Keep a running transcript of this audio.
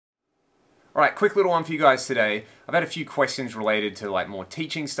Alright, quick little one for you guys today. I've had a few questions related to like more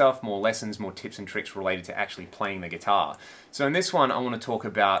teaching stuff, more lessons, more tips and tricks related to actually playing the guitar. So in this one I want to talk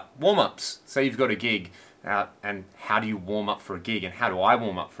about warm-ups. Say you've got a gig and how do you warm up for a gig and how do I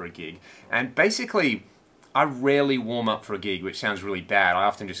warm up for a gig? And basically I rarely warm up for a gig, which sounds really bad. I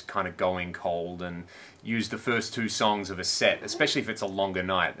often just kind of go in cold and use the first two songs of a set, especially if it's a longer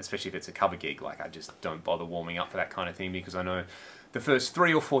night, especially if it's a cover gig. Like I just don't bother warming up for that kind of thing because I know the first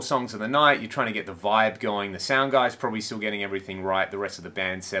 3 or 4 songs of the night, you're trying to get the vibe going. The sound guy's probably still getting everything right, the rest of the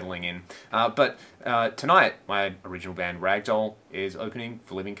band settling in. But tonight, my original band Ragdoll is opening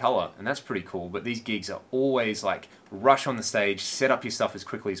for Living Colour, and that's pretty cool. But these gigs are always like rush on the stage, set up your stuff as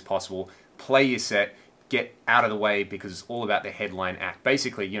quickly as possible, play your set, get out of the way because it's all about the headline act.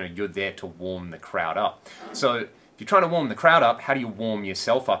 Basically, you know, you're there to warm the crowd up. So if you're trying to warm the crowd up, how do you warm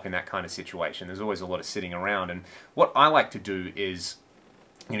yourself up in that kind of situation? There's always a lot of sitting around, and what I like to do is,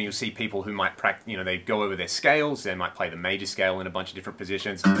 you know, you'll see people who might practice, you know, they go over their scales, they might play the major scale in a bunch of different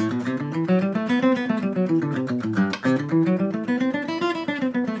positions.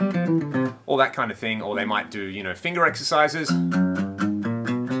 All that kind of thing, or they might do, you know, finger exercises.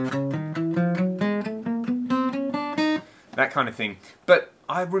 That kind of thing. But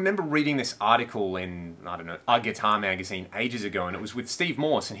I remember reading this article in, I don't know, A Guitar magazine ages ago, and it was with Steve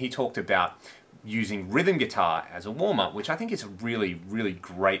Morse, and he talked about using rhythm guitar as a warm-up, which I think is a really, really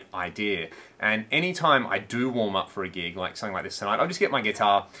great idea. And anytime I do warm up for a gig, like something like this tonight, I'll just get my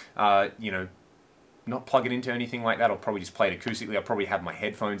guitar, you know, not plug it into anything like that. I'll probably just play it acoustically. I'll probably have my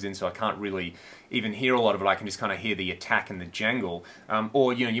headphones in so I can't really even hear a lot of it. I can just kind of hear the attack and the jangle.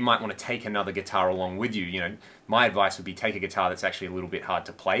 Or, you know, you might want to take another guitar along with you. You know, my advice would be take a guitar that's actually a little bit hard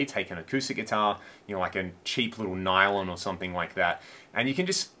to play. Take an acoustic guitar, you know, like a cheap little nylon or something like that. And you can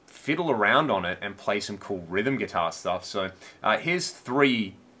just fiddle around on it and play some cool rhythm guitar stuff. So here's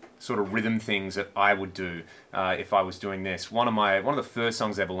 3 sort of rhythm things that I would do if I was doing this. One of the first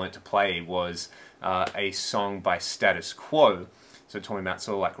songs I ever learnt to play was a song by Status Quo. So talking about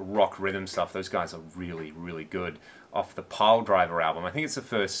sort of like rock rhythm stuff. Those guys are really, really good. Off the Pile Driver album. I think it's the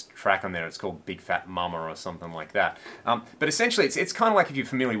first track on there. It's called Big Fat Mama or something like that. But essentially it's kind of like if you're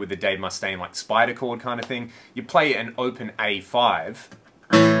familiar with the Dave Mustaine like spider chord kind of thing. You play an open A5.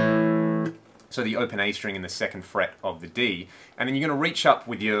 So the open A string in the 2nd fret of the D, and then you're going to reach up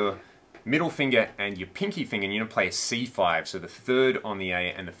with your middle finger and your pinky finger, and you're going to play a C5, so the 3rd on the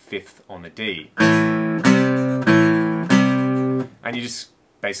A and the 5th on the D. And you're just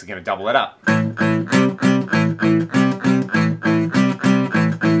basically going to double it up.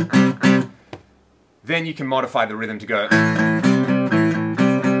 Then you can modify the rhythm to go.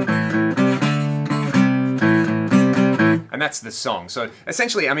 And that's the song. So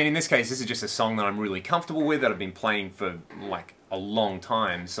essentially, I mean, in this case, this is just a song that I'm really comfortable with, that I've been playing for like a long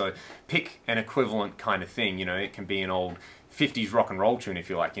time. So pick an equivalent kind of thing. You know, it can be an old 50s rock and roll tune if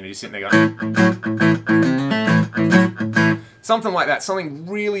you like. You know, just sitting there going, something like that. Something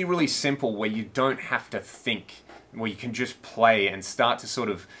really, really simple where you don't have to think, where you can just play and start to sort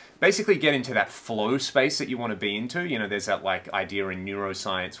of basically get into that flow space that you want to be into. You know, there's that like idea in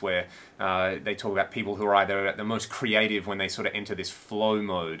neuroscience where they talk about people who are either at the most creative when they sort of enter this flow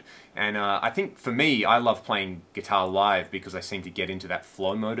mode. And I think for me, I love playing guitar live because I seem to get into that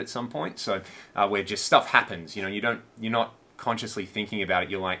flow mode at some point. So where just stuff happens, you know, you're not consciously thinking about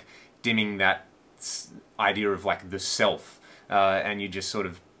it. You're like dimming that idea of like the self, and you just sort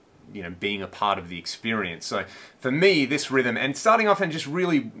of, you know, being a part of the experience. So for me, this rhythm, and starting off and just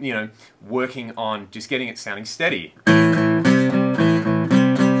really, you know, working on just getting it sounding steady.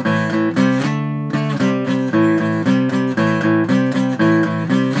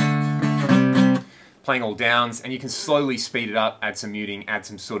 Playing all downs, and you can slowly speed it up, add some muting, add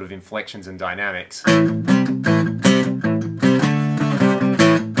some sort of inflections and dynamics.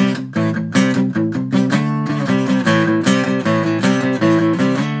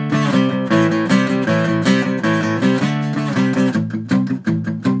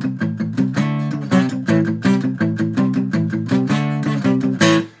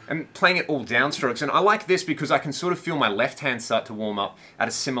 Playing it all downstrokes, and I like this because I can sort of feel my left hand start to warm up at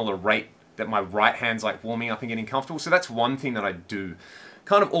a similar rate that my right hand's like warming up and getting comfortable. So that's one thing that I do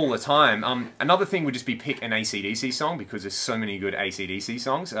kind of all the time. Another thing would just be pick an AC/DC song because there's so many good AC/DC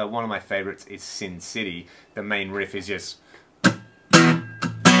songs. One of my favorites is Sin City. The main riff is just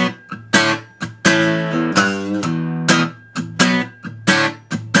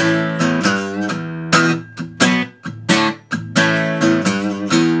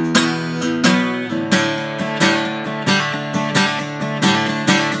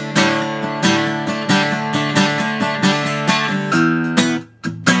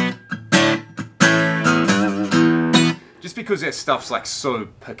because their stuff's like so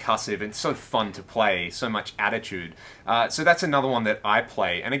percussive and so fun to play, so much attitude. So that's another one that I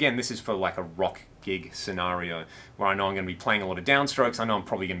play. And again, this is for like a rock gig scenario where I know I'm going to be playing a lot of downstrokes. I know I'm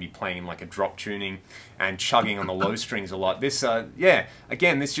probably going to be playing like a drop tuning and chugging on the low strings a lot. This, yeah,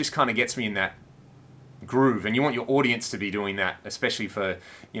 again, this just kind of gets me in that groove, and you want your audience to be doing that, especially for,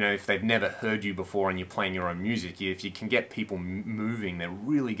 you know, if they've never heard you before and you're playing your own music. If you can get people moving, they're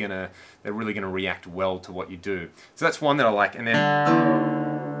really gonna react well to what you do. So that's one that I like. And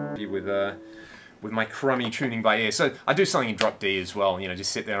then with my crummy tuning by ear. So I do something in drop D as well, you know,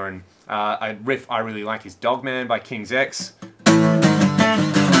 just sit there and a riff I really like is Dogman by King's X.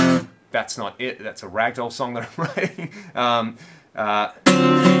 That's not it, that's a ragdoll song that I'm writing.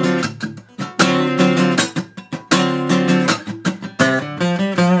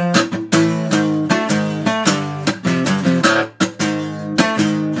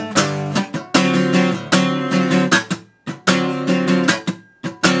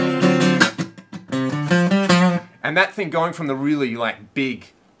 And that thing going from the really like big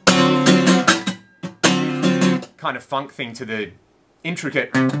kind of funk thing to the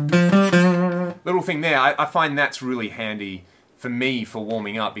intricate little thing there, I find that's really handy for me for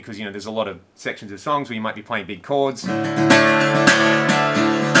warming up, because, you know, there's a lot of sections of songs where you might be playing big chords.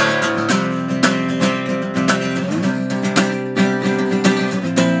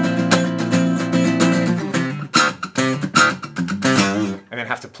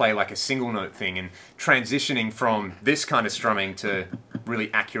 Have to play like a single note thing, and transitioning from this kind of strumming to really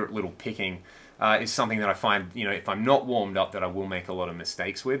accurate little picking is something that I find, you know, if I'm not warmed up, that I will make a lot of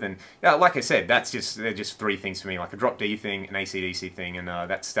mistakes with. And like I said, they're just three things for me, like a drop D thing, an AC/DC thing, and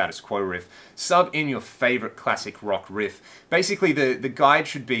that status quo riff. Sub in your favorite classic rock riff. Basically, the guide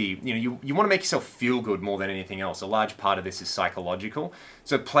should be, you know, you want to make yourself feel good more than anything else. A large part of this is psychological.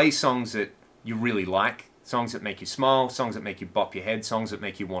 So play songs that you really like, songs that make you smile, songs that make you bop your head, songs that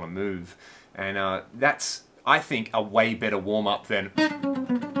make you want to move. And that's, I think, a way better warm-up than...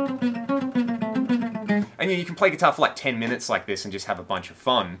 And you can play guitar for like 10 minutes like this and just have a bunch of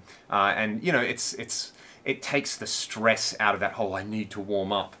fun. And, you know, it takes the stress out of that whole, I need to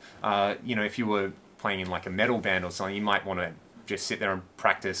warm up. You know, if you were playing in like a metal band or something, you might want to just sit there and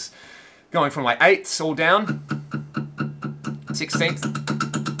practice going from like 8ths all down, 16th,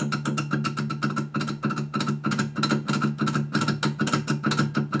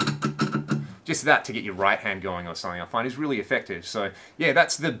 just that to get your right hand going or something, I find is really effective. So yeah,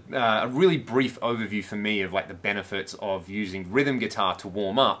 that's a really brief overview for me of like the benefits of using rhythm guitar to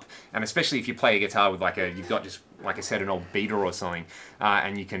warm up, and especially if you play a guitar with like you've got just, like I said, an old beater or something,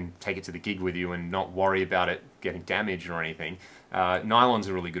 and you can take it to the gig with you and not worry about it getting damaged or anything. Nylons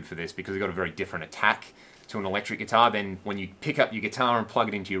are really good for this because they've got a very different attack to an electric guitar. Then when you pick up your guitar and plug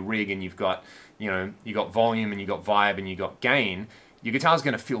it into your rig, and you've got, you know, you got volume and you got vibe and you got gain, your guitar's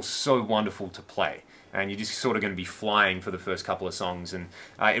going to feel so wonderful to play, and you're just sort of going to be flying for the first couple of songs, and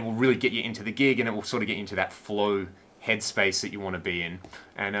it will really get you into the gig, and it will sort of get you into that flow headspace that you want to be in.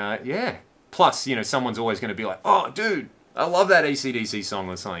 And yeah, plus, you know, someone's always going to be like, oh dude, I love that AC/DC song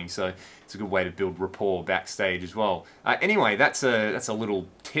or something, so it's a good way to build rapport backstage as well. Anyway, that's a little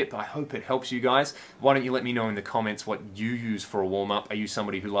tip. I hope it helps you guys. Why don't you let me know in the comments what you use for a warm-up? Are you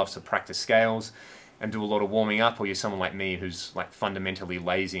somebody who loves to practice scales and do a lot of warming up, or you're someone like me who's like fundamentally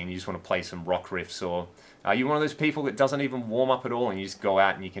lazy and you just want to play some rock riffs? Or are you one of those people that doesn't even warm up at all and you just go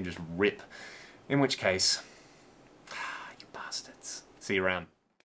out and you can just rip? In which case, you bastards. See you around.